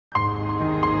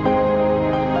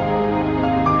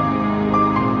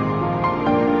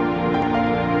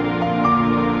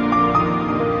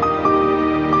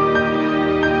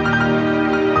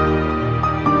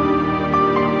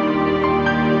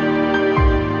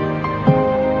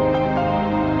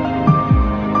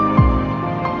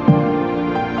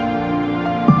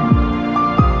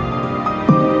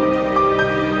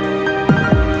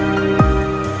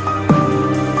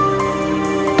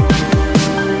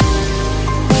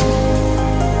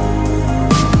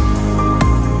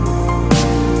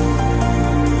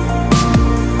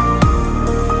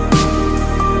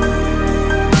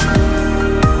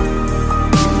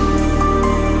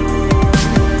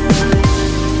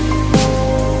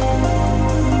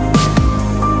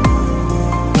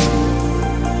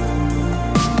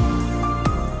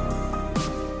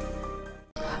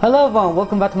Hello everyone,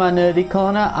 welcome back to my nerdy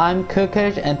corner. I'm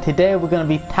Kukish and today we're going to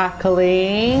be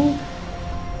tackling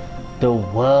the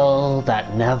world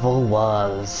that never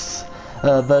was.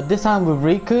 But this time with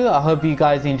Riku. I hope you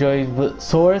guys enjoyed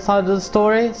Sora's side of the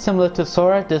story. Similar to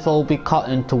Sora, this will be cut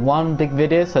into one big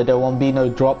video, so there won't be no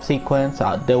drop sequence.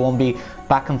 There won't be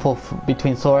back and forth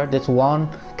between Sora. This one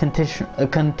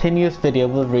continuous video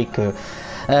with Riku.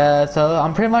 So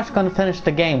I'm pretty much going to finish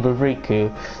the game with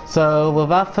Riku. So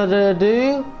without further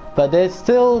ado, but there's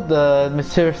still the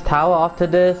mysterious tower after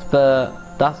this, but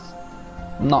that's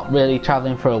not really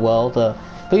traveling through a world. But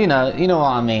you know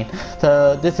what I mean.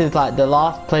 So this is like the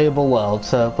last playable world.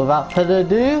 So without further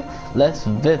ado, let's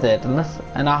visit.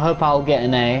 And I hope I'll get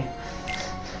an A.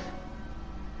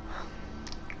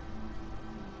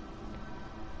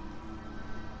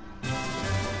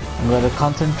 I'm going to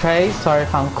concentrate. Sorry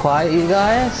if I'm quiet, you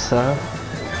guys. So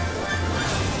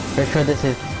pretty sure this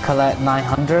is collect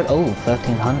 900. Oh,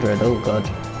 1300. Oh god.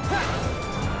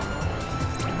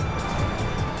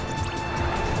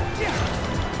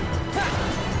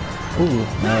 Ooh,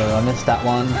 no, I missed that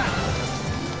one.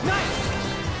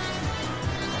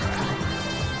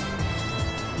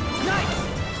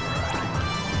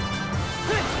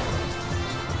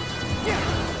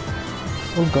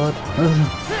 Oh god.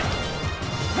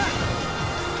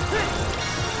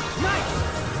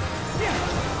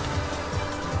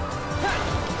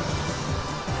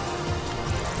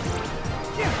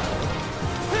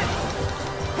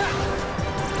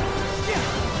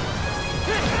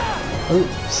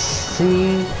 Oops,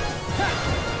 see.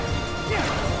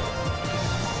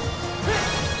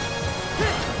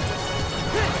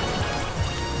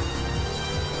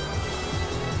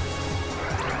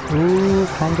 Ooh,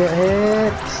 can't get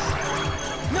hit.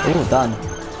 Ooh, done.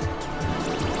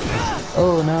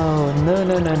 Oh no, no,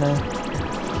 no, no, no.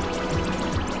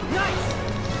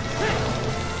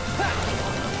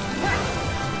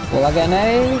 Will I get an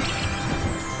A?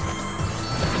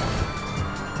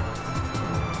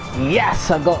 Yes,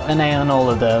 I got an A on all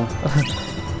of them.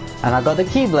 And I got the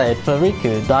Keyblade for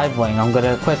Riku, Dive Wing. I'm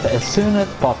gonna equip it as soon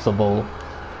as possible.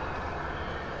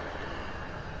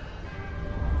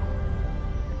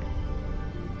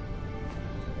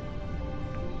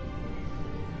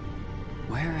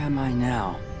 Where am I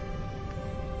now?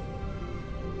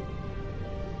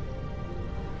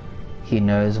 He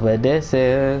knows where this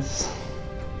is.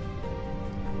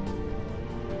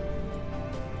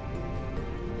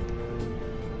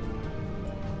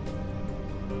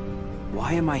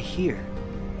 Why am I here?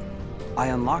 I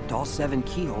unlocked all 7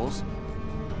 keyholes,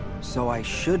 so I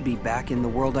should be back in the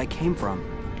world I came from.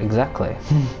 Exactly.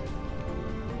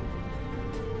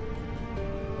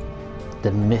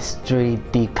 The mystery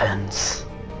deepens.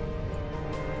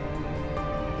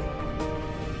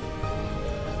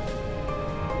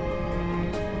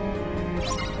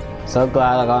 So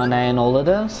glad I got an A in all of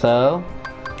them, so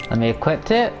let me equip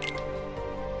it.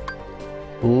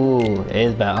 Ooh, it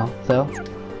is better, so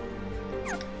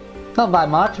not by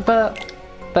much, but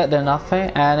better than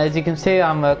nothing. And as you can see,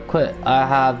 I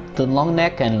have the long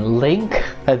neck and Link,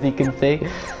 as you can see,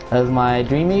 as my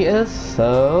Dream Eaters.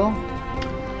 So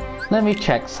let me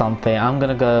check something. I'm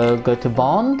gonna go to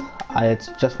Bond. I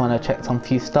just want to check some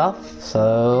few stuff.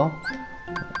 So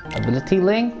ability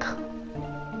link.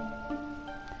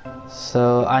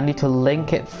 So I need to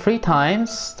link it 3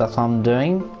 times. That's what I'm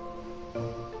doing.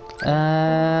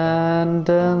 And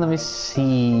let me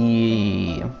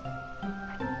see.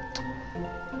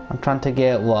 I'm trying to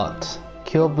get what?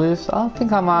 Cure boost? I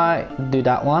think I might do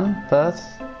that one first.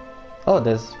 Oh,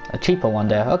 there's a cheaper one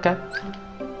there. Okay.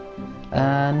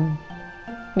 And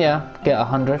yeah, get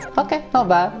 100. Okay, not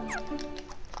bad.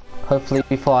 Hopefully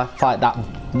before I fight that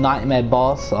nightmare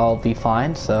boss, I'll be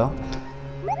fine. So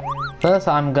first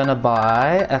I'm gonna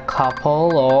buy a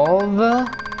couple of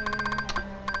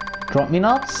drop me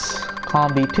nuts.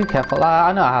 Can't be too careful.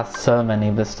 I know I have so many,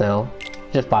 but still,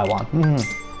 just buy one.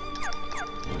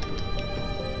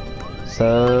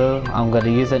 So I'm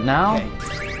gonna use it now. Okay.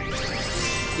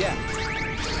 Yeah.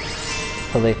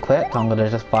 Fully equipped. I'm gonna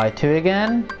just buy 2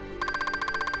 again.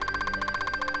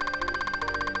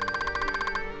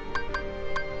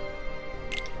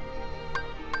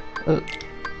 Ooh.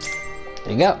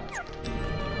 There you go.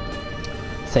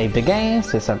 Save the game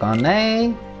since I got an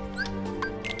A.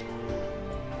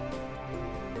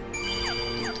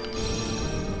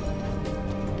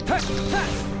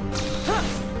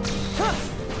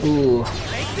 Ooh.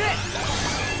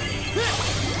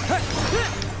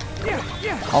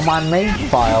 On my main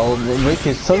file, Rick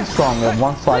is so strong that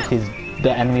once like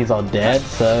the enemies are dead,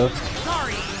 so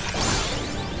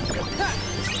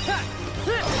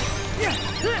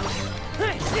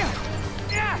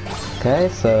Okay,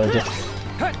 so just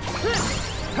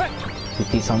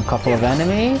defeat some couple of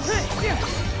enemies.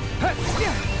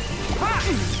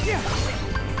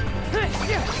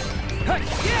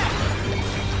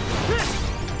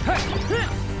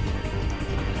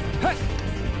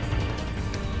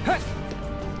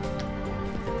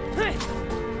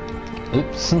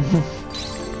 Oops.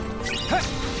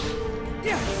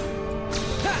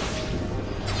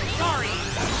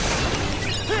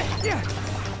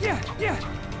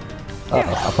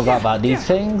 Uh-oh, I forgot about these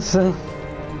things. Got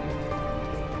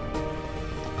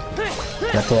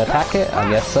to attack it? I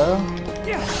guess so.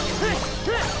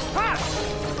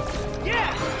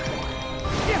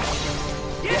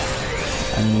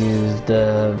 And use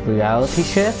the reality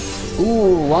shift.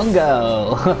 Ooh, one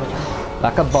go!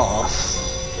 Like a boss.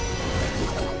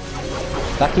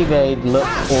 That evade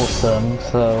looks awesome,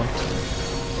 so...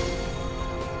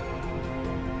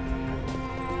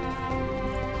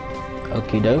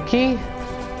 Okie dokie.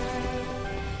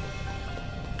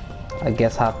 I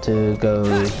guess I have to go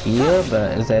here,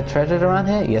 but is there treasure around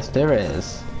here? Yes, there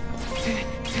is.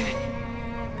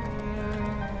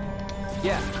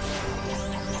 Yeah.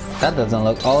 That doesn't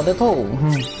look odd at all.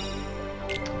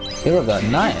 Here we go,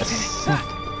 nice.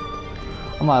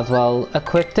 I might as well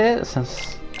equip it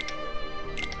since...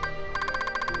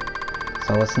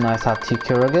 So it's nice to have two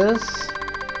Kiragas.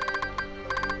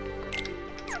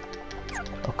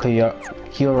 Oh,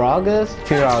 Kiragas?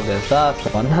 Kiragas, that's the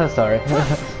one. Sorry.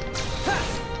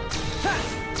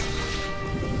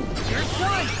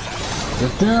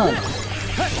 You're done!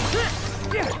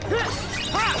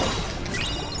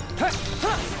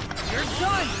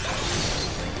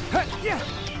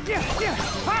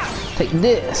 Take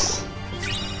this!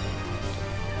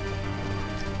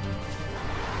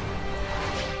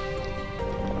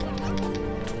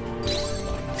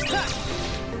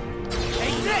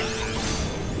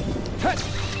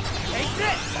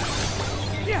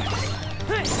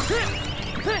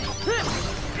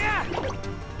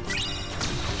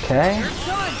 Okay.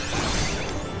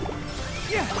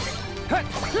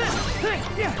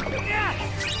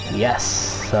 Yes,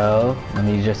 so let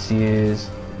me just use,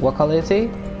 what color is he?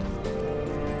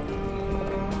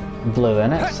 Blue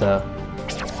in it, so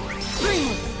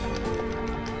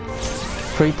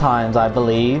 3 times I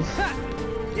believe.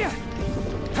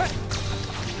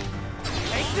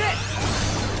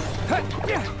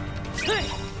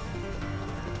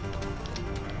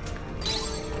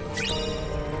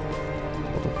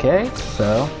 Okay,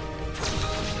 so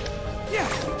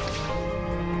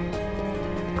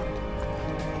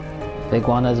big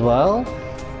one as well.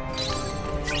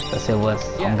 Let's see what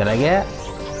I'm gonna get.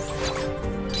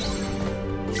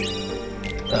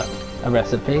 A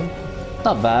recipe.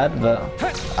 Not bad, but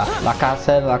like I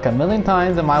said like a million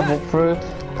times in my walkthrough,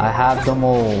 I have them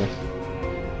all.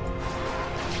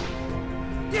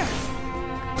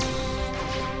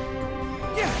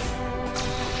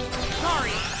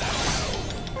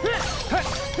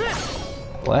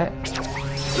 What?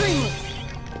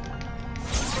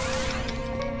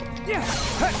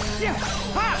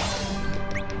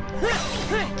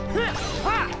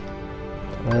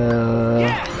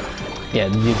 Yeah,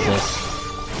 use this.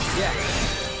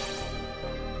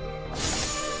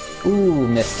 Ooh,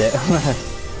 missed it.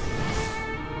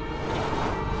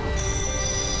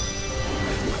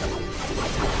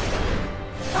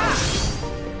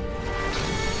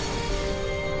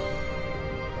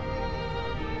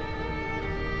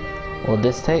 Will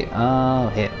this take? Oh,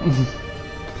 hit.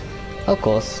 Of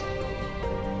course.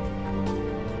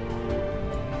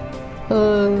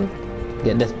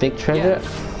 Get this big treasure.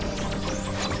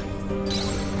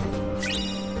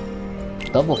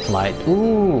 Double flight.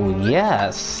 Ooh,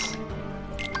 yes.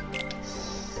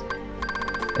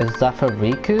 Is that for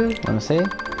Riku? Let me see.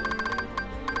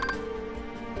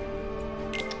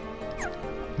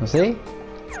 Let me see.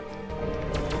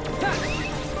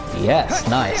 Yes,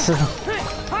 nice.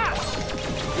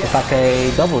 It's like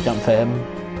a double jump for him.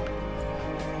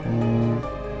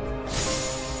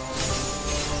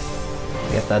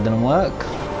 Guess that didn't work.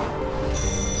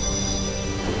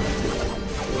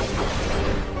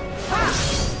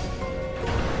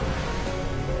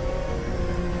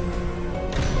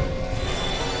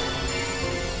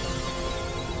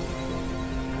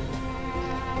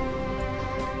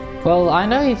 Well, I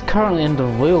know he's currently in the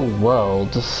real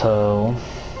world, so...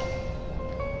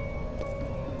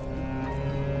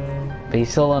 But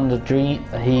he's still on the dream,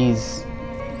 he's...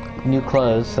 new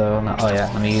clothes, so... No, oh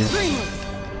yeah, let me use...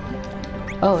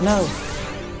 Oh no!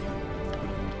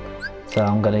 So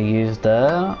I'm gonna use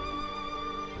the...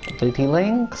 ability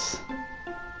links.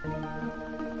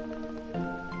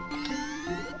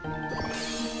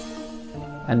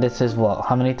 And this is what?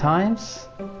 How many times?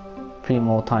 3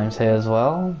 more times here as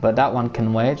well. But that one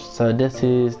can wait. So this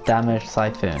is damaged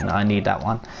siphon. I need that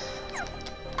one.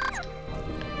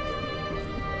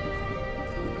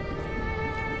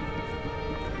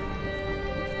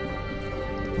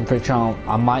 I'm pretty sure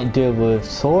I might do it with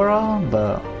Sora,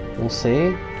 but we'll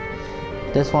see.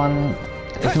 This one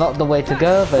is not the way to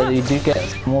go, but you do get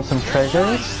some awesome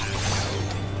treasures.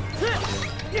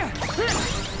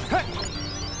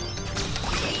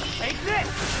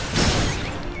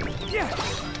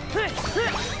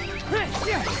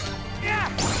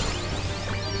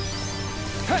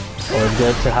 Or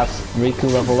good to have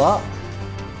Riku level up.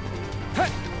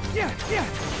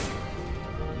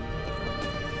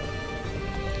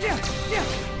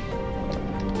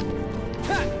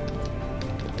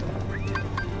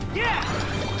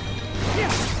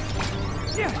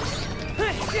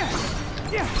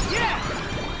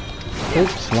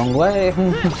 Oops, wrong way.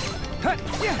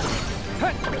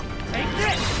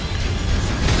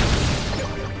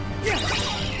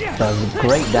 Does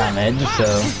great damage, so...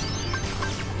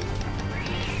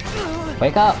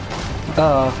 Wake up!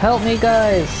 Oh, help me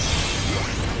guys!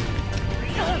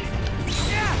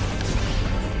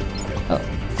 Oh,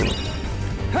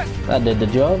 that did the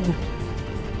job.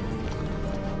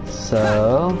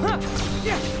 So...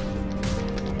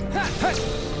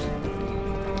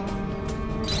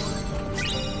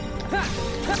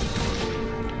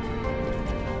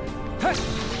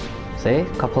 See, a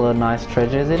couple of nice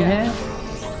treasures in here.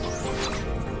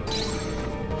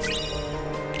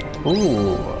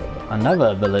 Ooh, another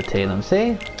ability, let me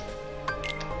see.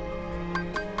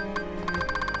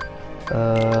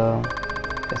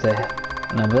 Is it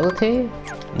an ability?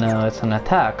 No, it's an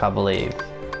attack, I believe.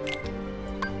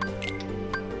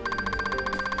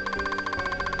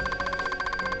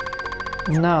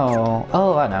 No,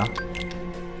 oh, I know.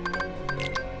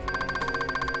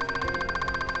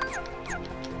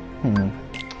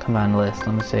 Command list,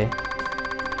 let me see.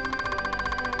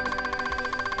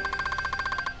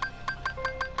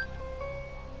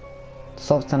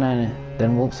 Stops and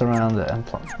then whoops around it and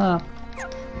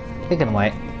it can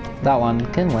wait. That one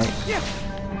can wait.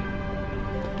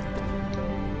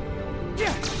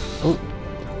 Ooh.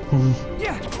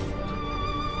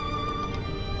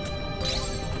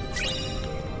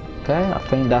 Okay, I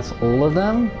think that's all of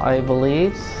them, I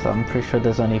believe. So I'm pretty sure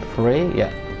there's only 3,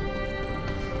 yeah.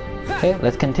 Okay,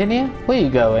 let's continue. Where are you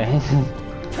going?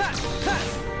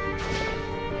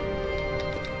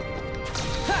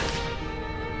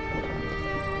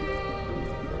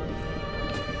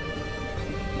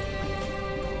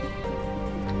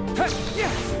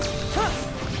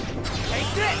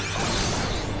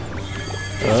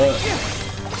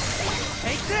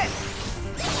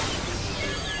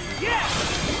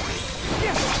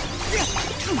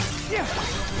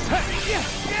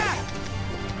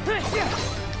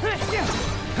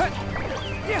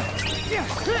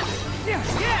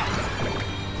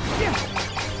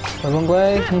 The wrong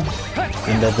way.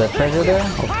 And there's a treasure there.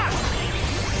 Oh.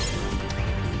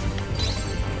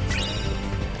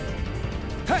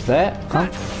 There? Huh?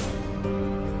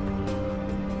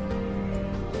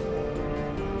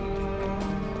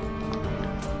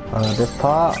 This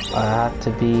part I have to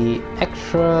be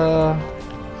extra,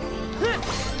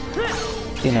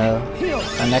 you know,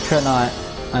 an extra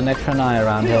eye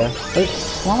around here.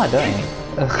 Oops, what am I doing?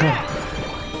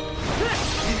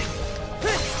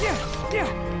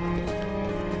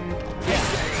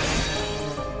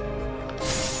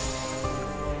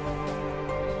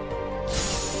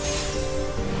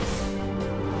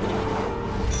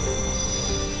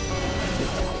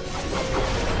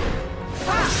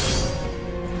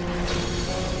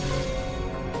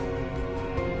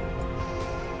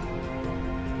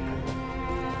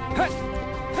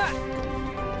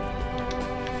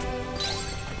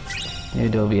 Maybe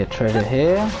there'll be a treasure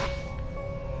here.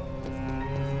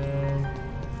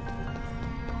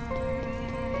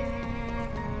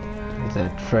 Is there a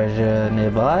treasure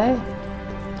nearby?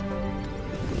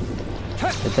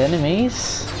 With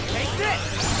enemies?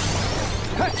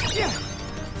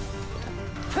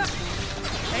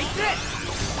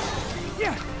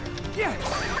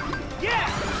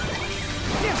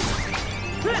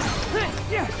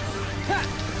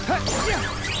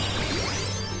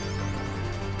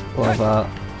 What about...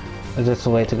 is this the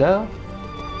way to go?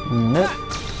 Nope.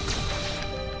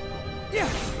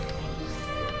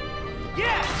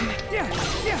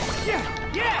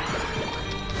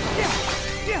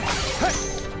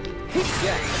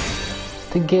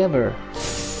 Together.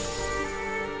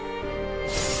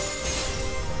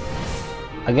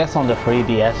 I guess on the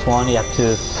 3DS one you have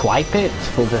to swipe it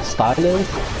for the stylus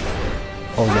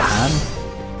of your hand.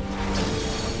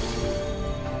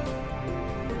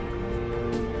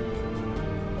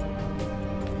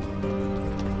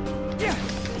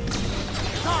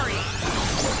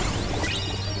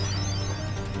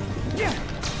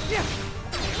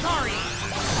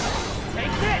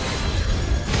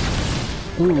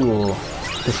 Ooh,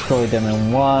 destroy them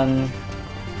in one.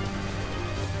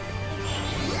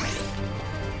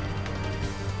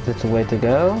 Is this the way to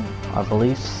go? I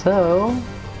believe so.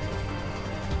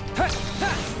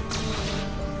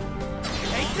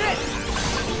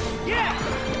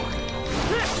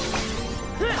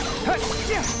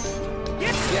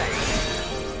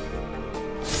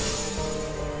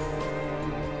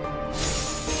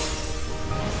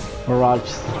 Mirage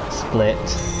split.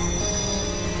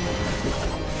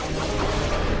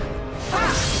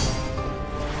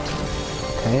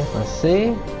 Okay, let's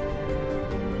see.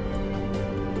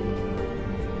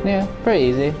 Yeah, pretty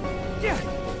easy.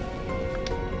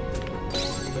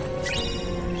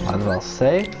 Might as well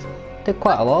save. Did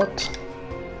quite a lot.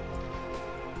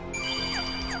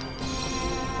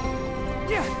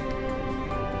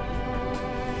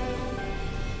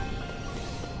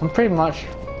 I'm pretty much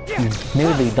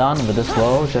nearly done with this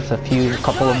world. Just a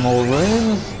couple of more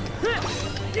rooms.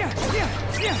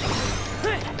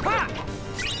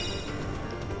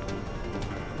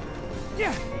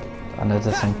 And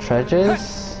there's some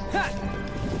treasures.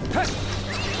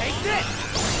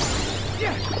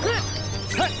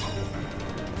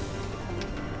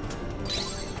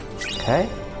 Okay.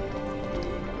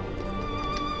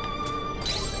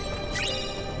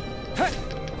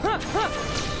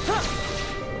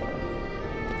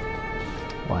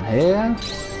 One here.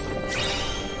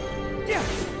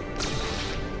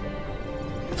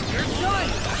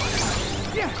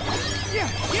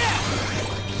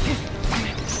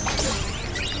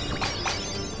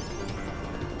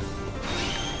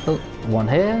 Oh, one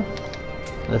here.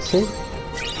 Let's see.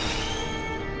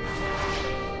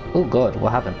 Oh god,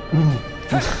 what happened?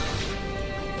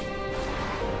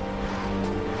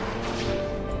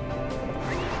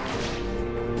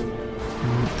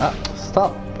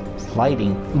 Stop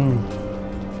sliding.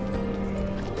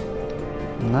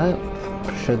 No,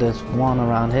 sure there's one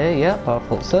around here. Yep, I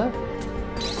thought so.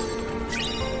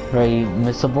 Very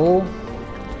missable.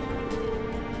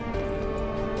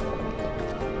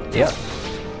 Yep,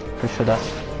 pretty sure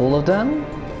that's all of them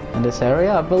in this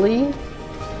area, I believe.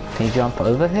 Can you jump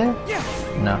over here?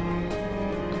 No.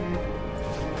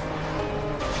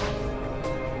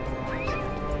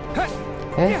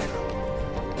 Okay.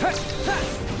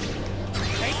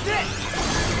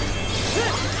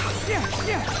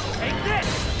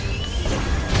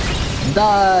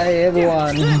 Die,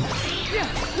 everyone!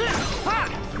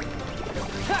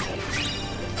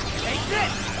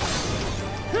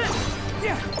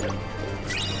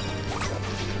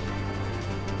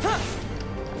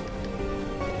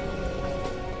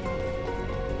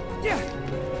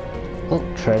 Oh,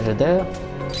 treasure there.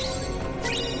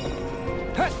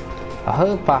 I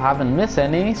hope I haven't missed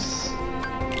any.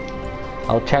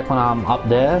 I'll check when I'm up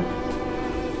there.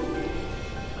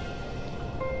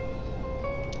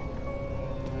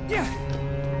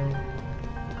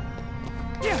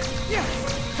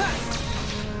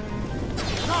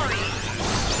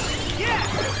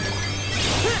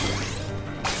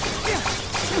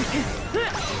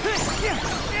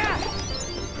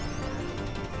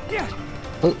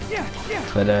 Oh,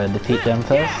 better defeat them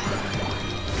first.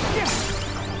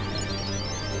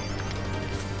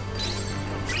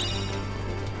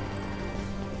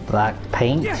 Black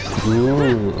paint.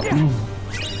 Ooh.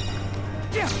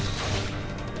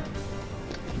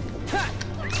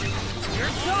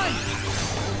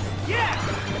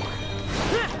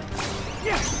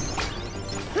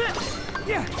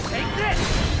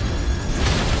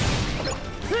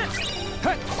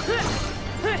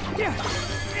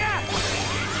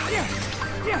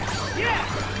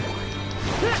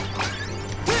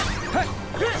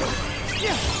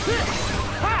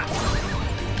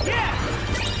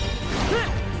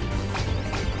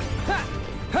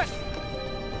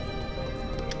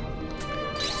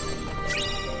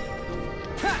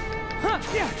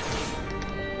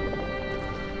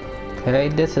 Okay,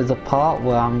 this is a part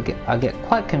where I get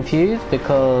quite confused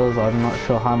because I'm not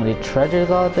sure how many treasures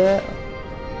are there.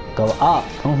 Go up.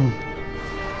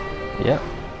 Yep.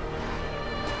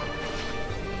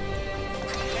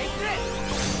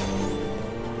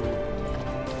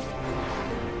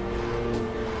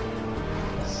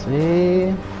 Let's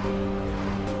see.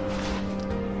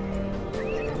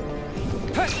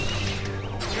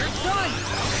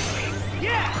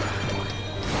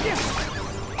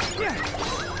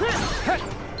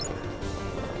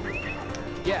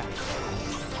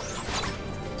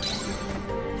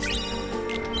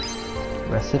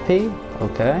 Recipe,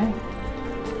 okay.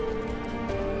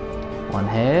 One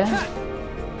here.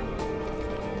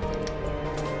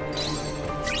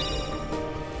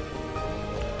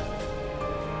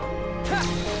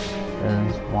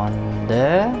 There's one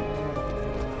there.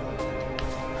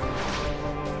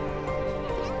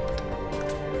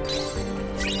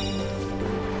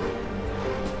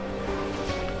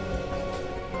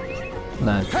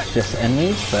 No, it's just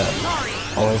enemies, but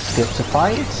always good to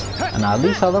fight, and at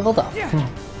least I leveled up.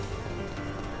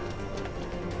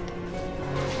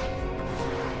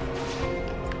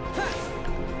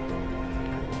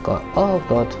 God, oh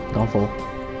god, don't fall.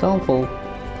 Don't fall.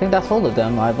 I think that's all of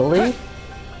them, I believe.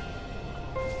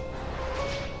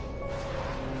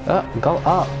 Go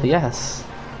up, yes.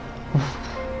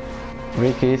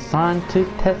 Riku, it's time to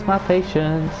test my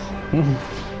patience.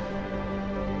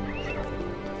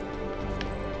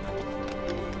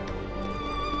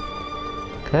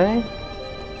 Okay.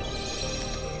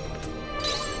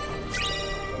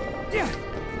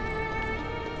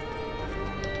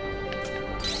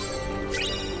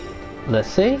 Let's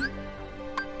see.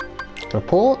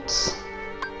 Reports.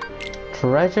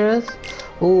 Treasures.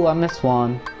 Ooh, I missed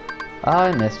one.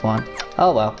 I missed one.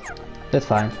 Oh well. It's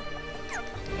fine.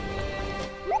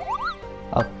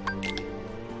 Oh.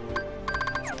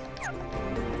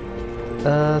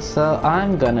 So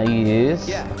I'm gonna use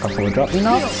a couple of drop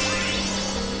nuts.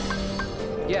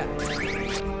 Yeah.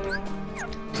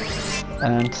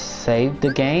 And save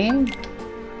the game.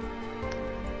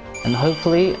 And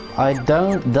hopefully I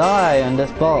don't die on this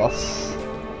boss.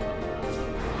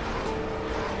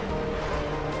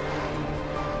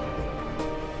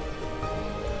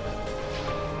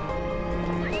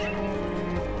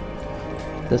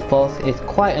 This boss is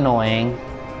quite annoying.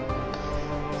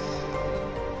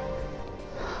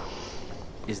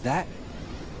 Is that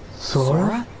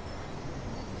Sora?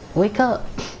 Wake up!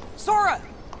 Sora?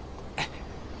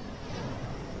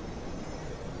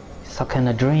 Stuck in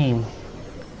a dream.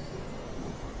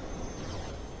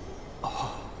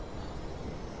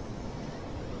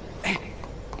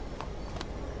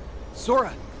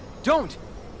 Sora, don't!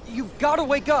 You've got to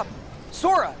wake up!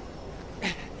 Sora!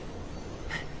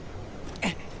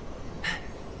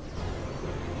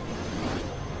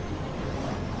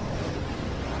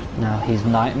 Now his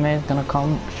nightmare's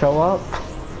gonna show up.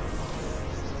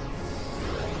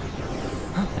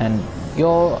 And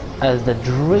you're, as the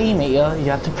Dream Eater, you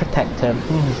have to protect him.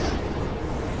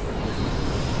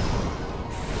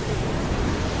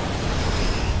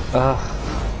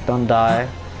 Ugh, don't die.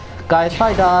 Guys, if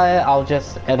I die, I'll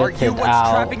just edit it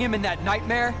out. Trapping him in that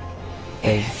nightmare?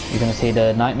 Okay, you're gonna see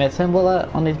the nightmare symbol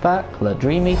on his back. The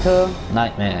Dream Eater,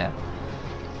 nightmare.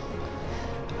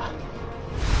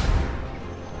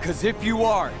 Cause if you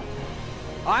are,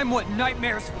 I'm what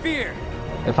nightmares fear.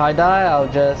 If I die, I'll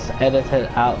just edit it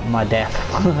out my death.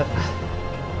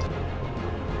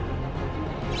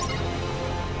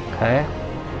 Okay.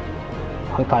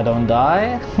 Hope I don't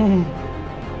die.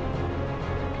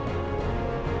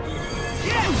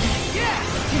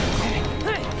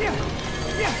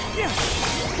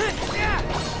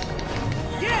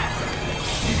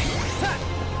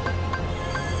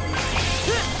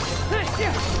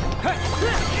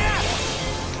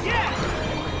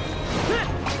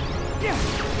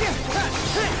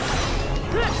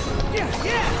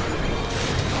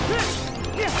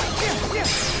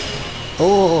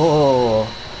 Oh,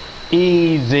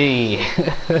 easy.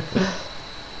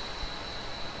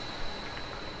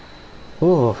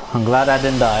 Ooh, I'm glad I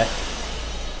didn't die.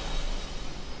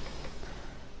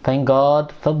 Thank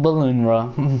God for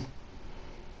Balloonra.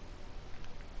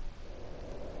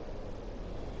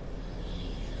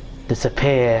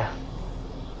 Disappear.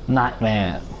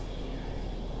 Nightmare.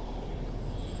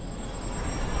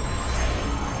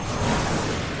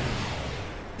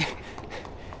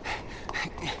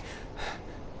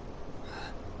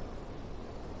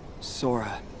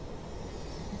 Sora,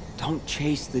 don't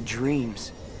chase the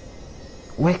dreams.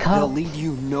 Wake up. They'll lead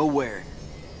you nowhere.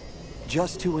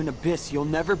 Just to an abyss you'll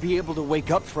never be able to wake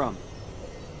up from.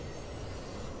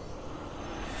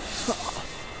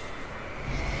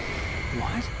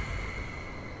 What?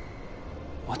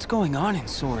 What's going on in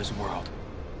Sora's world?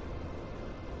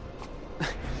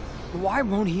 Why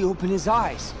won't he open his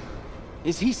eyes?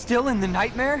 Is he still in the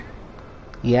nightmare?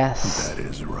 Yes. That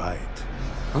is right.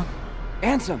 Huh?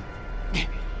 Ansem!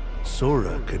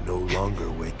 Sora can no longer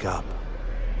wake up.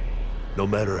 No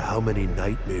matter how many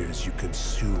nightmares you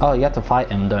consume. Oh, you have to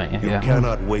fight him, don't you? You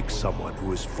cannot wake someone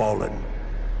who has fallen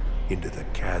into the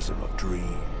chasm of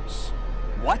dreams.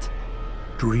 What?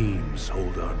 Dreams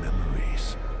hold our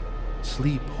memories.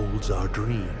 Sleep holds our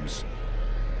dreams.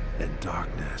 And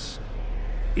darkness,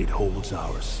 it holds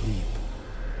our sleep.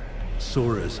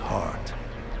 Sora's heart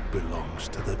belongs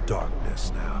to the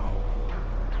darkness now.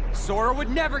 Sora would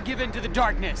never give in to the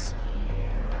darkness!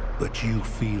 But you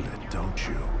feel it, don't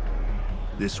you?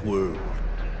 This world,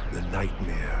 the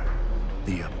nightmare,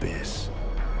 the abyss.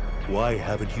 Why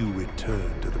haven't you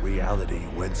returned to the reality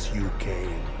whence you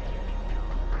came?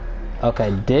 Okay,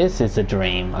 this is a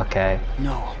dream, okay.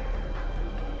 No.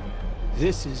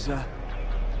 This is,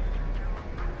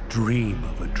 Dream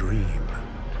of a dream.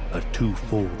 A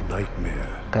twofold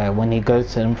nightmare. Okay, when he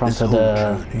goes in front This of whole the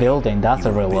journey, building, that's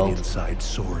you a have real been world. inside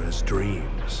Sora's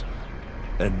dreams.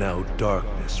 And now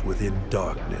darkness within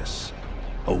darkness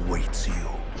awaits you.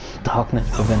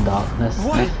 Darkness within darkness.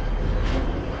 What?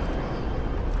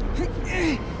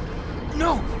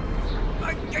 No!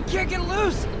 I can't get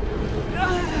loose!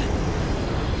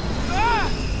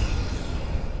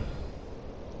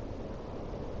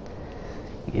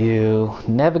 You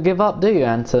never give up, do you,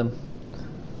 Ansem?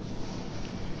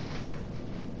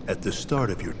 At the start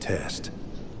of your test,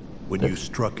 when you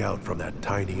struck out from that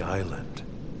tiny island,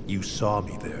 you saw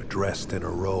me there dressed in a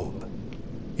robe.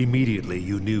 Immediately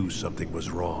you knew something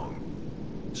was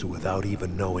wrong. So without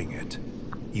even knowing it,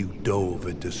 you dove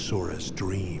into Sora's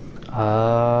dream.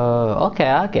 Oh, okay,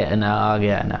 I get it now, I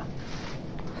get it now.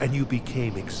 And you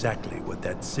became exactly what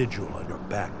that sigil on your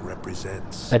back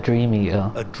represents. A dream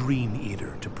eater. A dream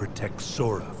eater to protect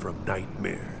Sora from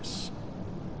nightmares.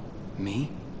 Me?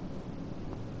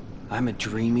 I'm a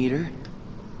dream eater?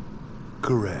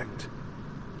 Correct.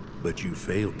 But you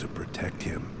failed to protect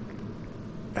him.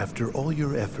 After all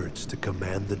your efforts to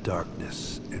command the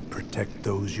darkness and protect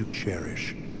those you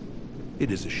cherish, it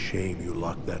is a shame you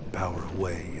locked that power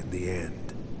away in the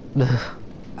end.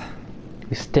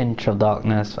 You stench of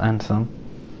darkness, Ansem.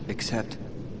 Except,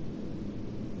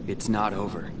 it's not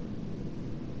over.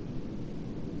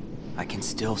 I can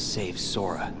still save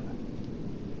Sora.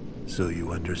 So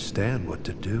you understand what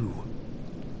to do.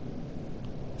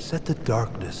 Set the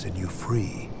darkness in you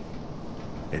free,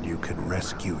 and you can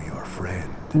rescue your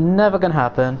friend. Never gonna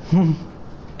happen.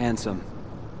 Ansem.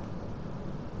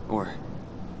 Or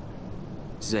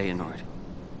Xehanort.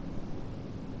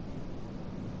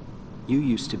 You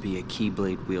used to be a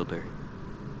Keyblade wielder.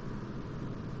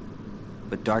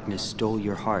 But darkness stole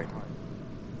your heart.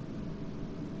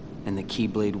 And the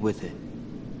Keyblade with it.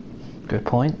 Good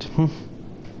point.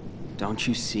 Don't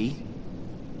you see?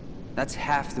 That's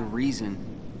half the reason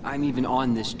I'm even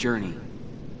on this journey.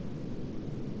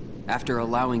 After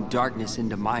allowing darkness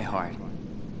into my heart,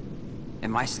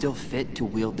 am I still fit to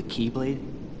wield the Keyblade?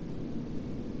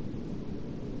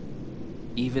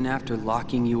 Even after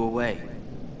locking you away.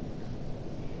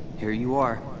 Here you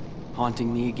are,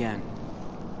 haunting me again.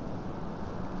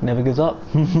 Never gives up.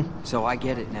 So I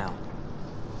get it now.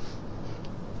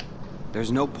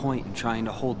 There's no point in trying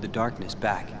to hold the darkness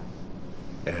back.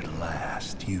 At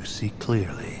last, you see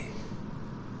clearly.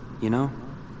 You know,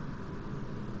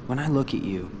 when I look at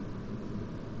you,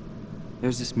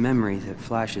 there's this memory that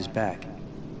flashes back.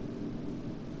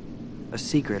 A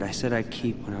secret I said I'd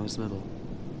keep when I was little.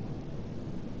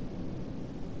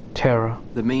 Terror.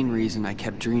 The main reason I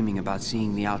kept dreaming about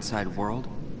seeing the outside world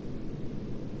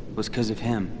was because of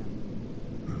him.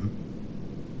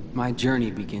 My journey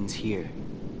begins here.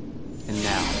 And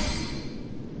now,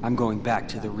 I'm going back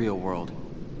to the real world.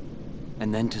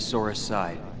 And then to Sora's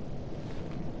side.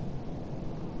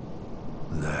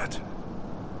 That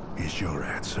is your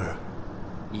answer?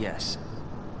 Yes.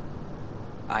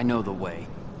 I know the way.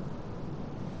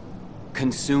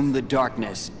 Consume the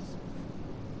darkness.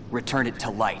 Return it to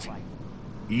light.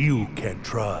 You can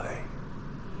try.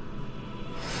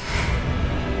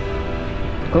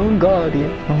 Oh god,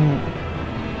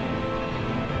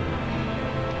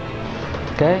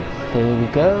 Okay, here we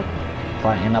go.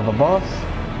 Fighting another boss.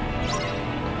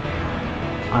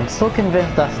 I'm still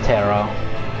convinced that's Terra.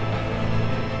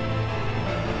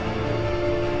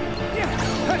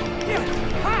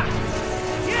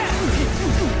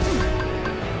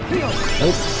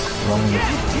 Oops,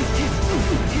 wrong.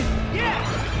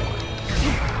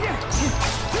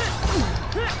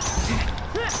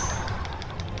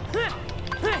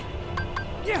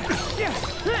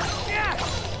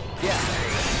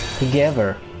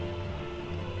 Together.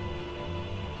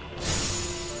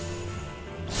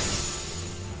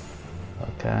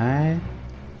 Okay.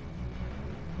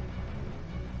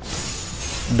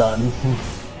 Done.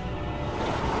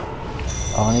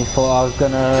 Only thought I was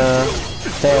gonna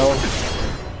fail.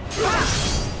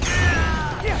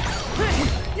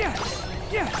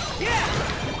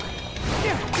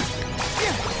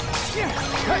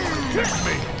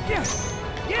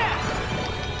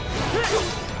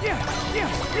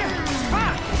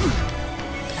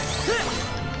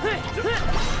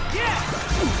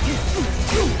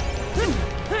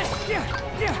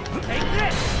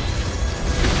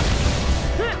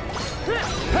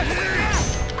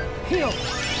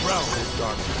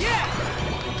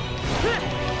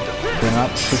 Bring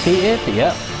up defeated,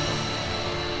 yep.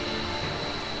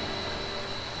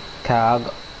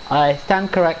 Okay, I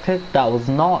stand corrected, that was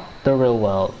not the real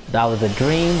world. That was a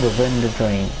dream within the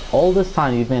dream. All this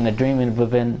time you've been a dream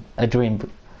within a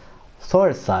dream.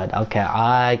 Sora's side, okay,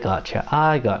 I gotcha.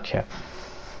 I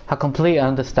completely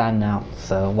understand now,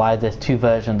 so why there's two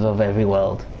versions of every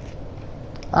world.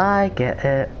 I get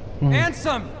it.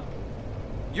 Ansem!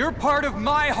 You're part of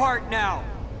my heart now!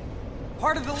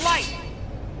 Part of the light!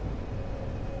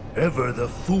 Ever the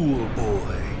fool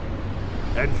boy,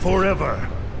 and forever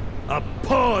a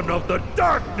pawn of the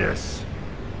darkness!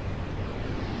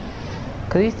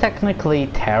 Cause he's technically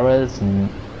Terra's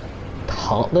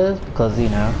Heartless, because you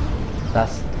know,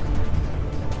 that's,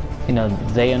 you know,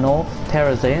 Xehanort,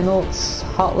 Terra Xehanort's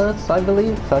Heartless, I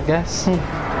believe, I guess.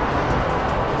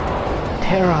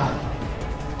 Terra!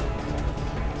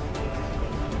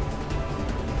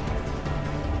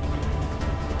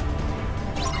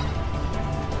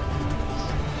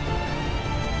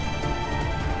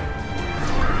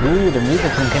 Ooh, the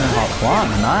music from Kingdom Hearts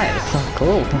 1, nice,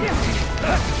 cool.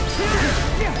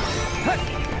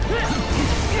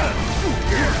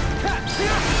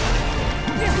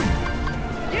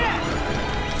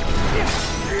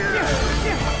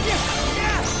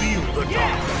 Feel the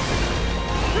darkness.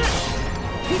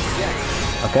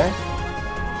 Okay.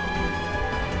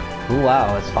 Ooh,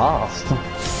 wow, it's fast.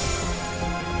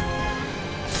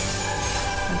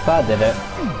 I did it.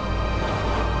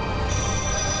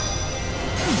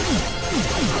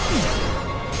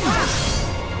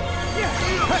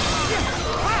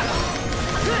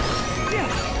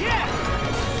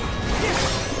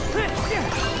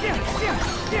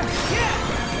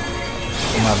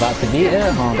 Am I about to beat it?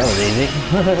 Oh, that was easy.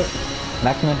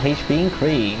 Maximum HP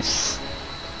increase.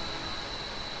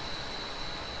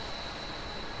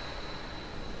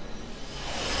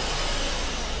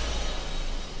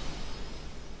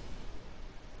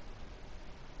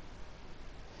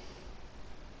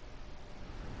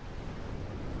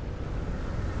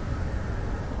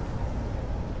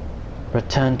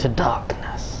 Return to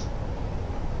darkness.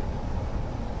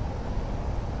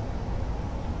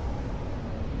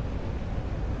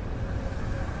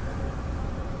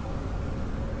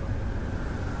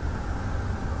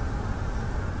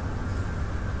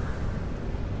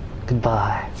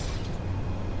 Goodbye.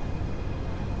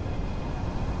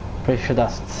 Pretty sure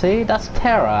that's, see, that's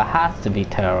Terra, it has to be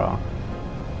Terra.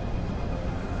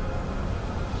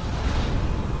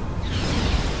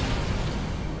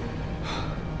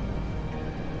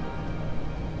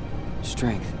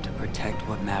 Strength to protect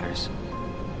what matters.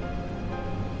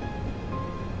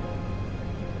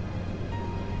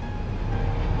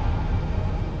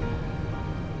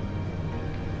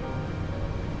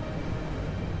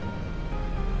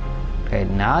 Okay,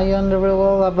 now you're in the real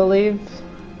world, I believe.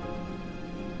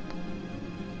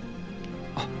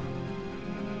 Oh,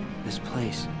 this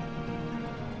place.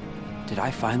 Did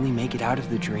I finally make it out of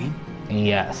the dream?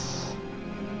 Yes.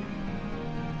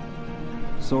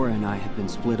 Sora and I have been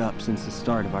split up since the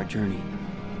start of our journey.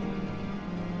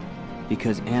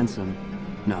 Because Ansem...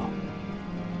 no.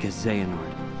 Because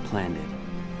Xehanort planned it.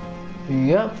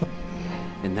 Yep.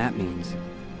 And that means...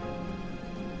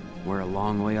 we're a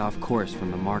long way off course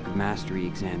from the Mark of Mastery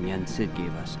exam Yen Sid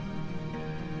gave us.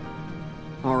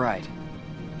 Alright.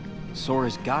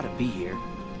 Sora's gotta be here.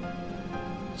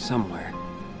 Somewhere.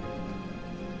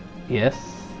 Yes.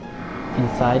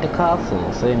 Inside the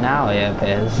castle, so now it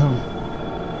appears.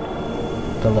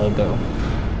 The logo.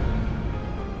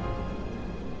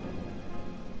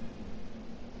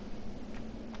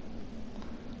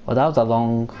 Well, that was a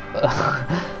long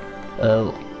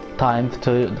time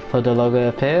for the logo to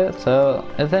appear. So,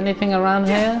 is there anything around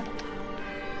here?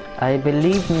 I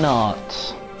believe not.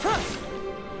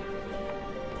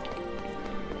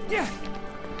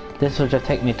 This will just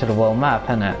take me to the world map,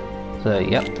 innit? So,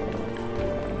 yep.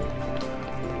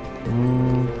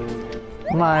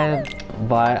 Might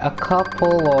buy a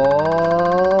couple of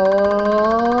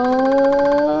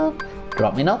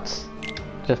drop me nuts.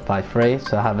 Just buy 3,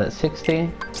 so I have it at 60.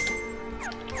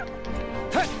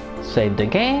 Save the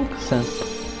game since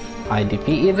I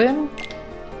defeated him.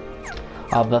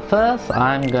 But first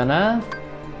I'm gonna...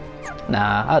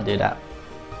 nah, I'll do that.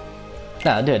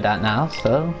 Yeah, I'll do that now,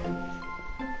 so...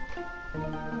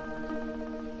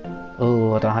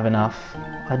 oh, I don't have enough.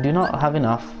 I do not have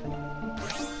enough.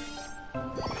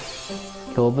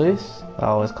 Kill boost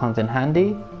always comes in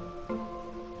handy.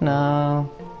 No,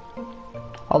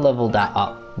 I'll level that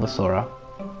up with Sora,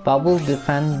 but I will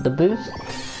defend the boost.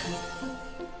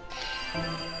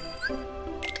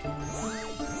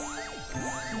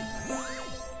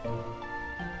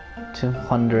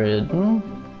 $200.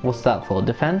 What's that for?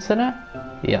 Defense in it?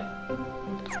 Yep.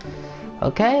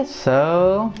 Okay,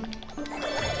 so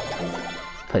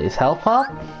Put his health up.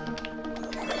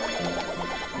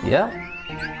 Yeah.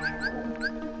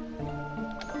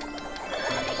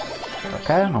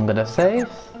 Okay, I'm gonna save.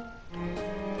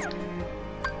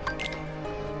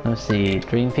 Let's see,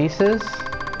 dream pieces.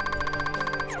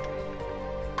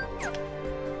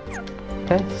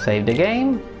 Okay, save the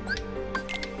game.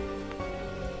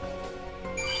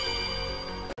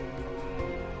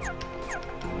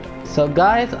 So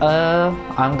guys,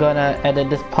 I'm gonna edit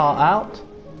this part out.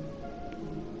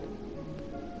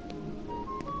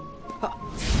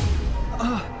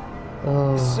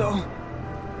 So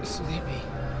sleepy.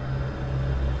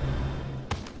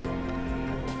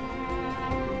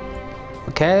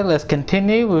 Okay, let's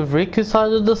continue with Riku's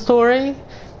side of the story.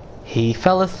 He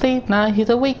fell asleep, now he's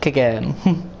awake again.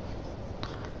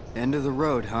 End of the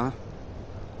road, huh?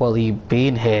 Well, you've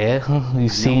been here.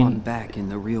 You've seen. Now I'm back in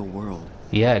the real world.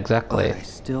 Yeah, exactly. But I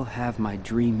still have my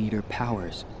Dream Eater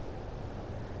powers.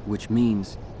 Which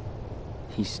means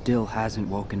he still hasn't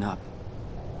woken up.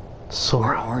 Where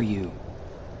Sora, are you,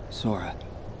 Sora?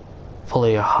 follow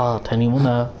your heart, and you will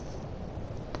know.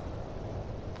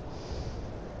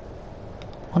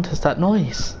 What is that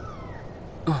noise?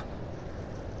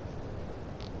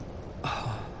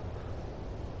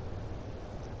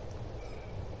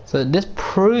 So this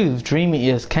proves Dream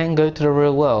Eaters can go to the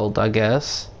real world, I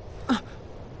guess.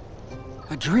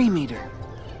 A Dream Eater?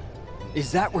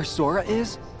 Is that where Sora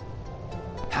is?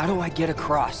 How do I get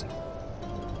across?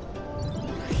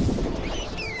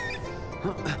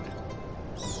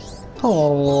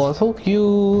 Oh, so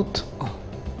cute.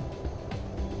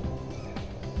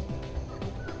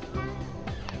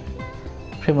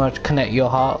 Pretty much connect your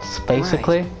hearts,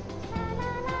 basically. Right.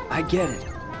 I get it.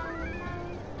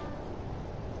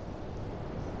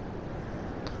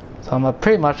 So I'm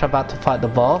pretty much about to fight the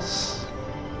boss.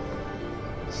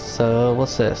 So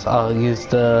what's this? I'll use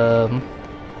the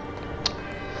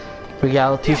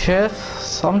reality shift.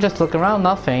 So I'm just looking around,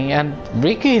 nothing. And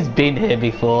Riku's been here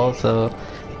before, so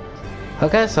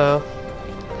okay. So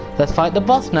let's fight the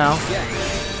boss now.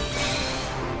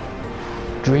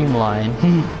 Dreamline.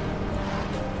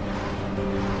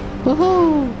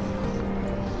 Woohoo!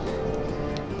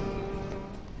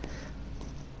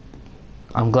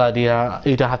 I'm glad you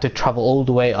don't have to travel all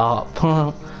the way up.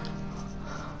 But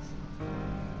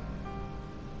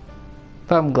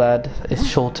I'm glad it's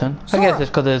shortened. I guess it's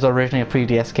because it was originally a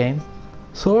 3DS game.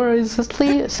 Sora is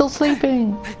asleep, still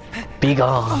sleeping. Be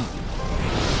gone.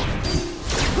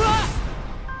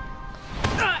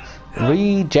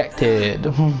 Rejected.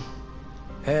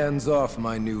 Hands off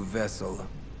my new vessel.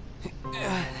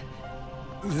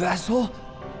 Vessel?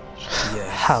 Yes.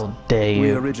 How dare We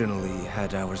you? originally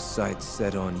had our sights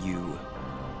set on you,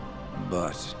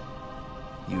 but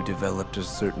you developed a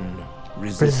certain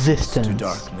resistance to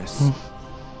darkness.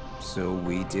 So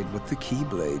we did what the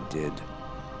Keyblade did,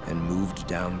 and moved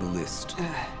down the list.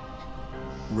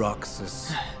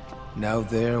 Roxas. Now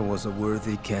there was a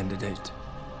worthy candidate.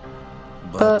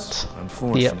 But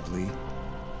unfortunately,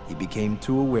 he became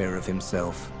too aware of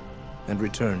himself, and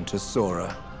returned to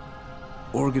Sora.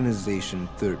 Organization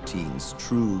 13's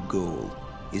true goal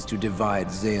is to divide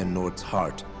Xehanort's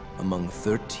heart among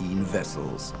 13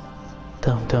 vessels.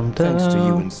 Dum dum dum. Thanks to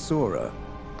you and Sora,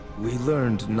 we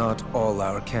learned not all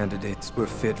our candidates were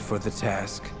fit for the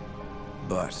task,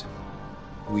 but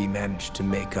we managed to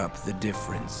make up the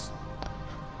difference.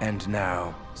 And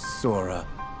now, Sora,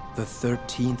 the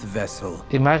 13th vessel.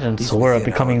 Imagine is Sora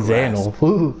within becoming our grasp. Xehanort.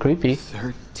 Woo, creepy.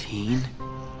 13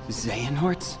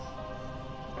 Xehanorts?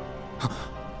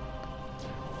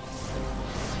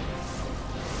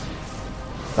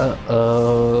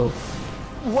 Uh-oh.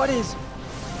 What is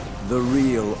The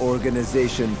real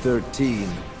Organization 13.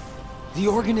 the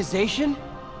organization?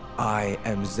 I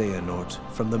am Xehanort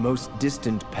from the most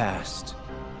distant past.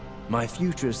 My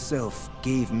future self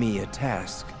gave me a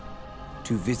task: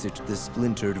 to visit the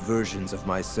splintered versions of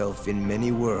myself in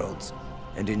many worlds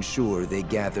and ensure they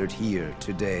gathered here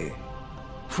today.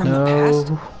 From the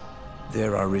past?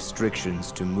 There are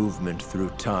restrictions to movement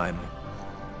through time.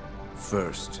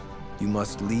 First, you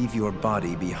must leave your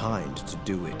body behind to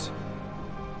do it.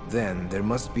 Then there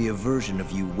must be a version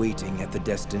of you waiting at the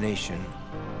destination.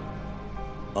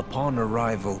 Upon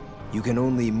arrival, you can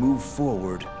only move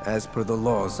forward as per the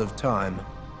laws of time.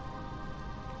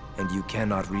 And you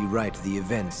cannot rewrite the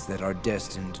events that are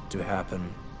destined to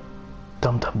happen.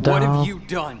 Dum dum dum. What have you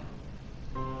done?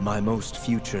 My most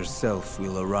future self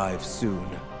will arrive soon.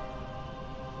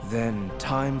 Then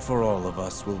time for all of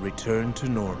us will return to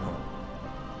normal.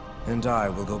 And I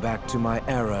will go back to my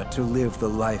era to live the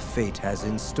life fate has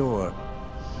in store.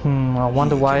 I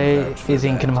wonder He why can vouch for he's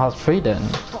in that. Kingdom Hearts 3 then.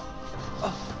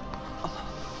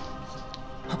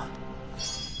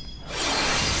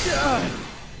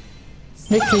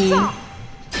 Mickey!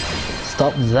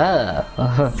 Stop there!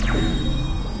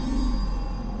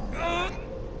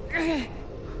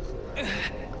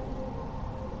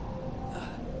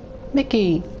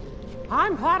 Mickey!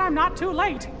 I'm glad I'm not too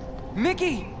late.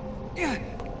 Mickey!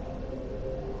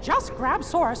 Just grab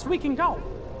Sora so we can go.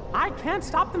 I can't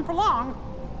stop them for long.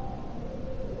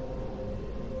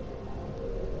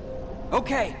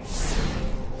 Okay.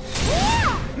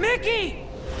 Mickey!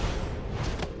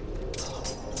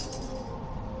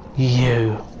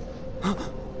 You.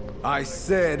 I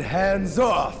said hands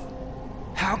off!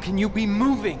 How can you be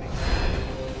moving?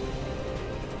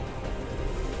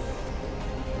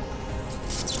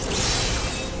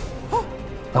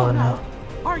 Oh no.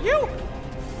 Are you?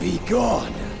 Be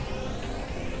gone!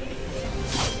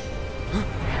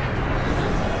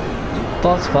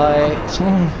 Boss fight.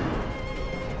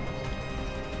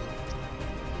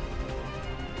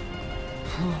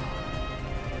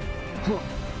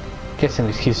 Guess an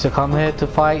excuse to come here to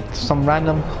fight some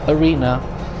random arena.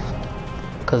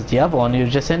 Cause the other one you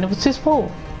just in was his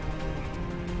fault.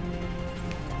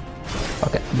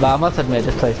 Okay, but I must admit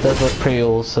this place does look pretty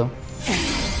awesome.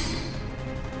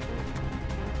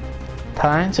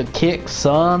 Time to kick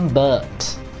some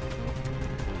butt.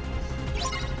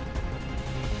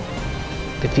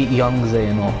 Defeat Young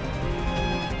Xehanort.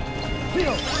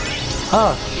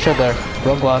 Oh, sugar.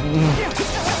 Wrong one.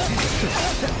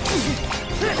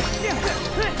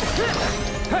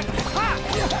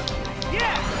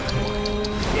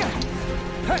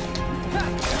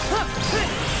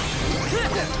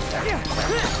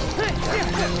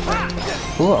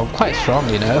 Ooh, I'm quite strong,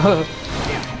 you know.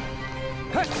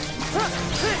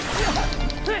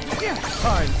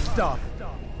 Time stop!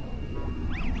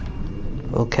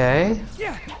 Okay.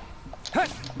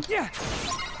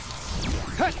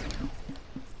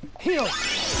 Heal!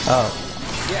 Oh.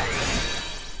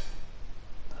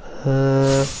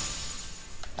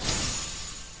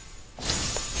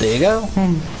 There you go.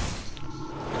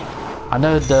 I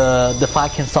know the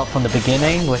fight can start from the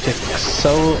beginning, which is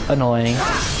so annoying.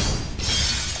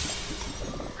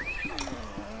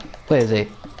 Where is he?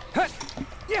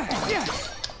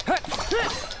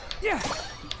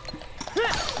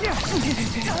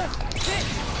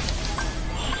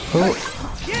 Oh.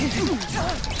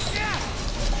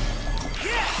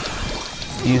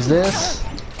 Use this.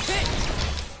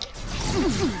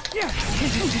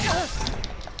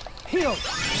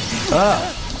 Ah.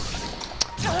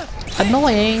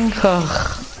 Annoying.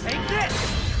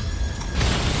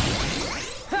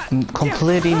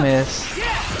 Completely missed.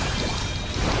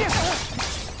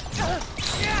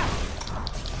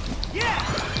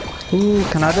 Ooh,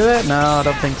 can I do it? No, I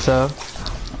don't think so.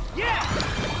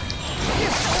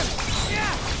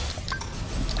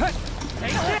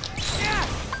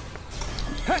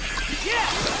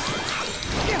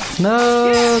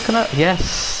 No, can I?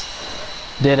 Yes,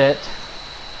 did it.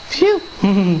 Phew.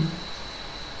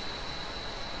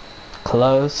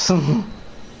 Close. I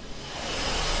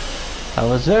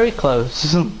was very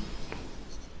close.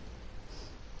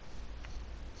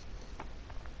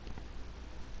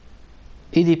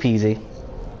 Easy peasy.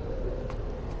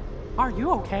 Are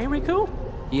you okay, Riku?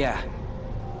 Yeah.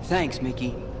 Thanks,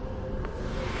 Mickey.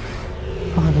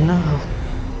 Oh no.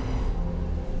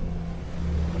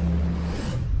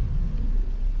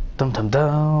 Dum dum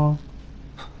dum.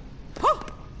 Oh,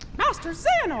 Master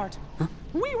Xehanort!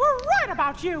 We were right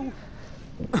about you!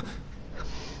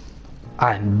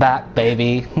 I'm back,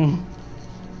 baby.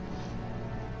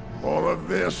 All of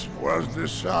this was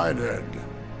decided.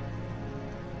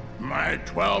 My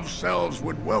 12 selves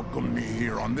would welcome me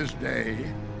here on this day.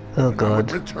 Oh and I would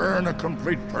god. return a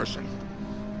complete person.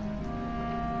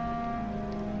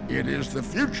 It is the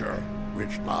future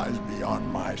which lies beyond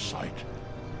my sight.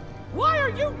 Why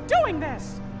are you doing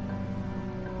this?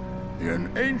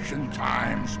 In ancient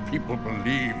times, people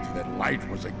believed that light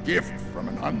was a gift from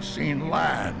an unseen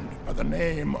land by the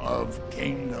name of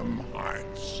Kingdom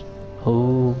Hearts.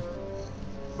 Oh.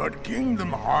 But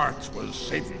Kingdom Hearts was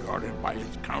safeguarded by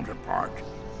its counterpart,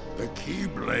 the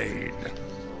Keyblade.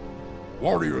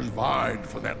 Warriors vied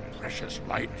for that precious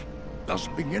light, thus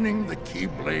beginning the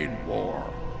Keyblade War.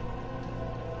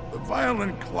 The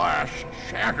violent clash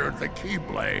shattered the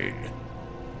Keyblade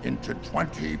into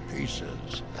 20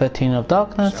 pieces. 13 of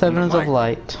darkness, 7 of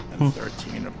light. And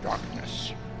 13 of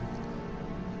darkness.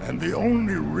 And the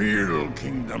only real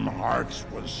Kingdom Hearts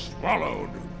was swallowed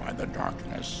by the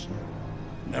darkness,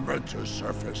 never to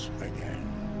surface again.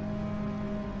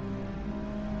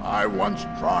 I once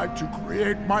tried to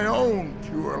create my own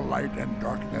pure light and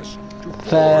darkness to forge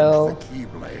the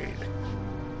Keyblade,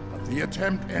 but the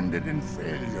attempt ended in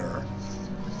failure.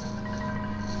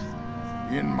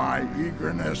 In my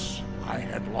eagerness, I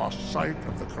had lost sight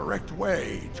of the correct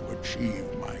way to achieve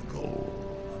my goal.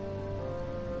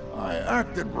 I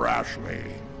acted rashly.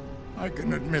 I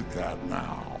can admit that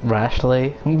now.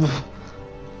 Rashly?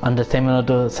 Understatement of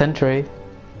the century.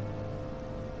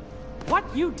 What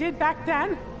you did back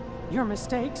then, your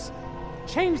mistakes,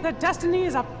 changed the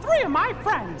destinies of 3 of my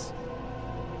friends.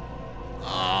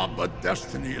 But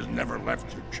destiny is never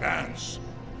left to chance.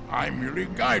 I merely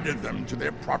guided them to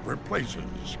their proper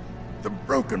places. The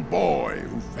broken boy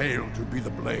who failed to be the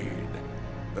blade.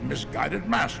 The misguided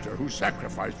master who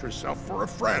sacrificed herself for a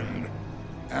friend.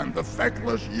 And the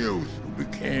feckless youth who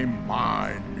became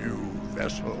my new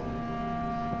vessel.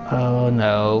 Oh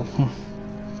no.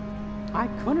 I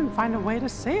couldn't find a way to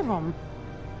save them.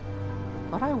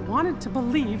 But I wanted to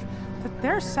believe that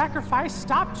their sacrifice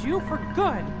stopped you for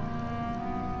good.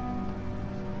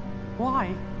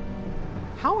 Why?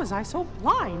 How was I so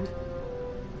blind?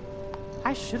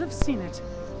 I should have seen it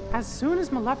as soon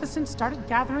as Maleficent started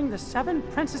gathering the 7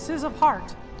 princesses of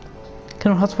heart.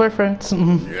 Kingdom Hearts reference.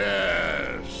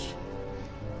 Yes.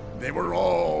 They were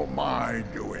all my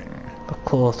doing. Of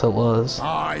course it was.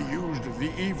 I used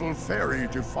the evil fairy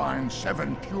to find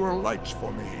 7 pure lights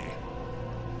for me.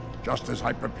 Just as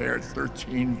I prepared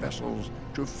 13 vessels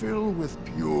to fill with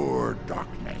pure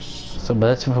darkness. So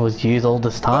Maleficent was used all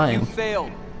this But time. you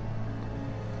failed.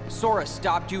 Sora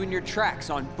stopped you in your tracks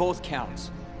on both counts.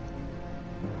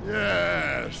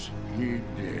 Yes, he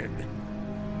did.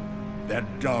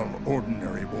 That dull,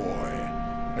 ordinary boy.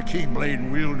 A Keyblade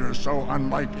wielder so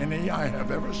unlike any I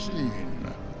have ever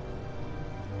seen.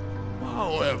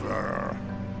 However,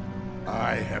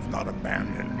 I have not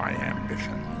abandoned my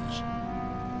ambitions.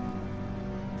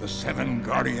 The 7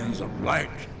 Guardians of Light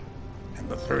and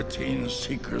the 13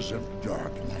 Seekers of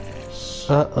Darkness.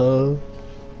 Uh-oh.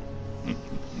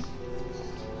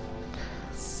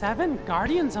 7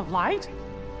 Guardians of Light?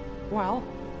 Well,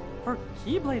 for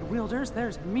Keyblade wielders,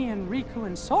 there's me and Riku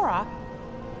and Sora.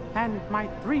 And my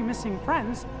 3 missing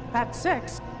friends, that's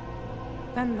 6.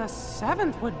 Then the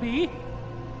 7th would be...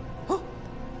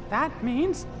 that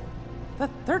means the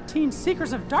 13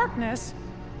 Seekers of Darkness.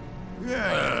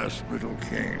 Yes, little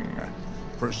king.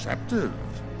 Perceptive.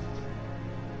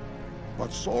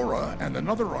 But Sora and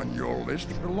another on your list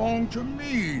belong to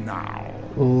me now.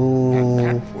 Ooh.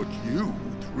 And that puts you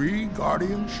 3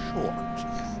 guardians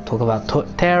short. Talk about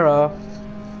terror.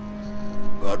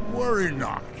 But worry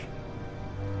not.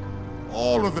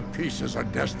 All of the pieces are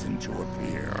destined to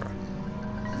appear.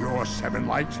 Your 7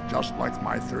 lights, just like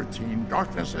my 13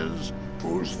 darknesses,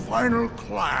 whose final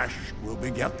clash will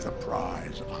beget the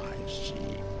prize I seek.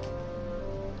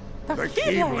 The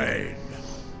Keyblade.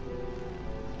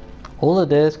 All of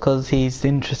this because he's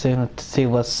interested to see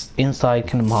what's inside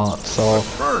Kingdom Hearts, so... But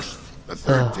first, the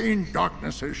 13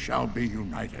 darknesses shall be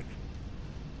united.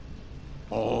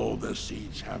 All the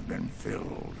seats have been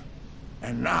filled.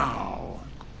 And now,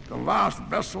 the last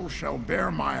vessel shall bear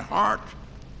my heart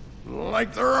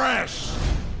like the rest.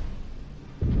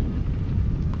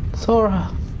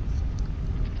 Sora.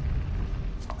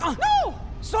 No!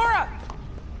 Sora!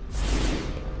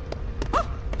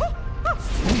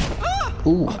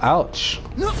 Ooh, ouch.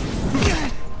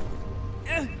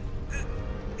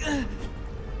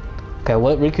 Okay,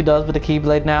 what Riku does with the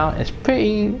Keyblade now is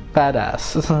pretty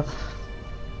badass.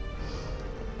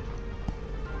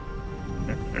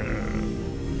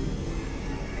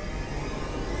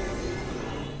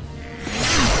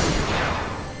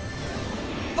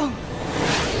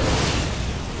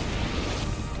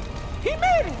 He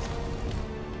made it!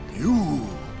 You.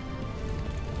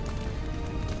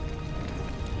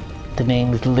 The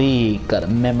name's Lee, gotta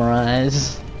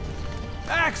memorize.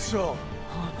 Axel!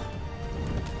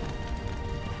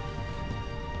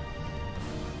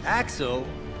 Axel?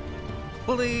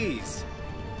 Please.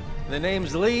 The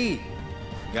name's Lee.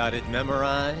 Got it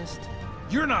memorized?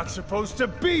 You're not supposed to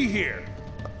be here!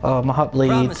 Oh, my heart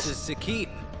bleeds. Promises to keep.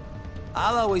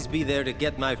 I'll always be there to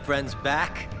get my friends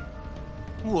back.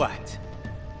 What?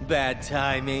 Bad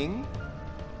timing?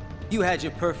 You had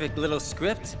your perfect little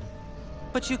script,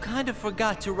 but you kind of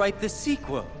forgot to write the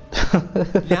sequel.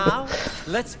 Now,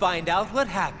 let's find out what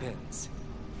happens.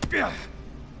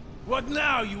 What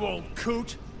now, you old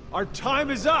coot? Our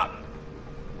time is up!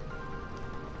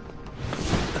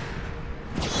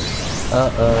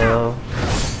 Uh-oh.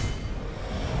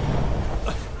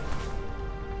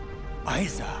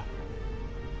 Isa.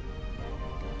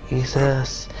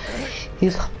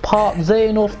 He's part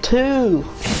Xehanort too!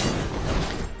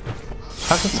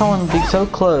 How could someone be so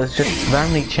close, just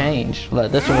randomly change?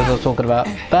 Like this one I was talking about.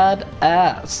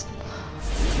 Badass!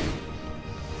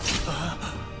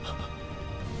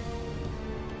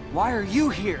 Why are you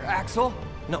here, Axel?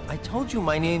 No, I told you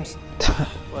my name's...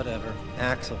 Whatever.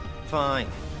 Axel. Fine.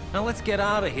 Now let's get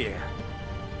out of here.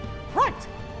 Right.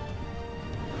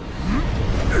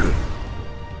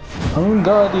 Own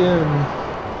Guardian.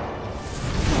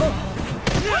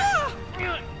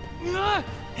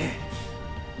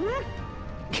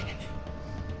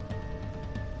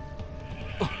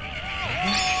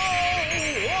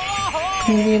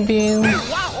 Pew, pew, pew.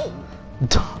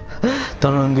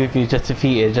 Don't remember if you just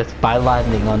defeated just by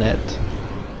landing on it.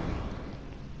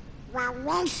 Were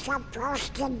we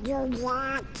supposed to do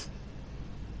that?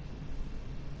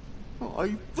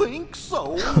 I think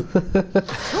so.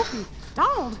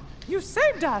 Donald, you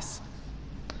saved us.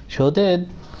 Sure did.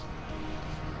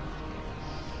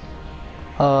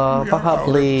 We are out of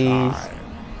please. time.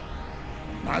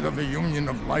 Neither the union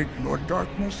of light nor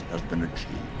darkness has been achieved.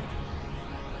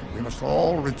 We must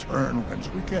all return whence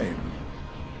we came.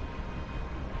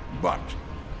 But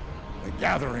the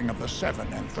gathering of the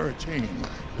 7 and 13...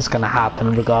 It's gonna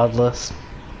happen regardless.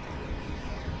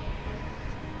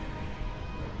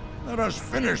 Let us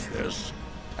finish this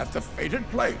at the fated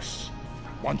place,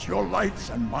 once your lights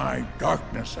and my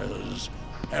darknesses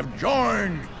have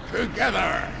joined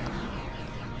together.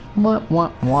 Wah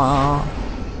wah wah.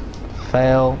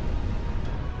 Fail.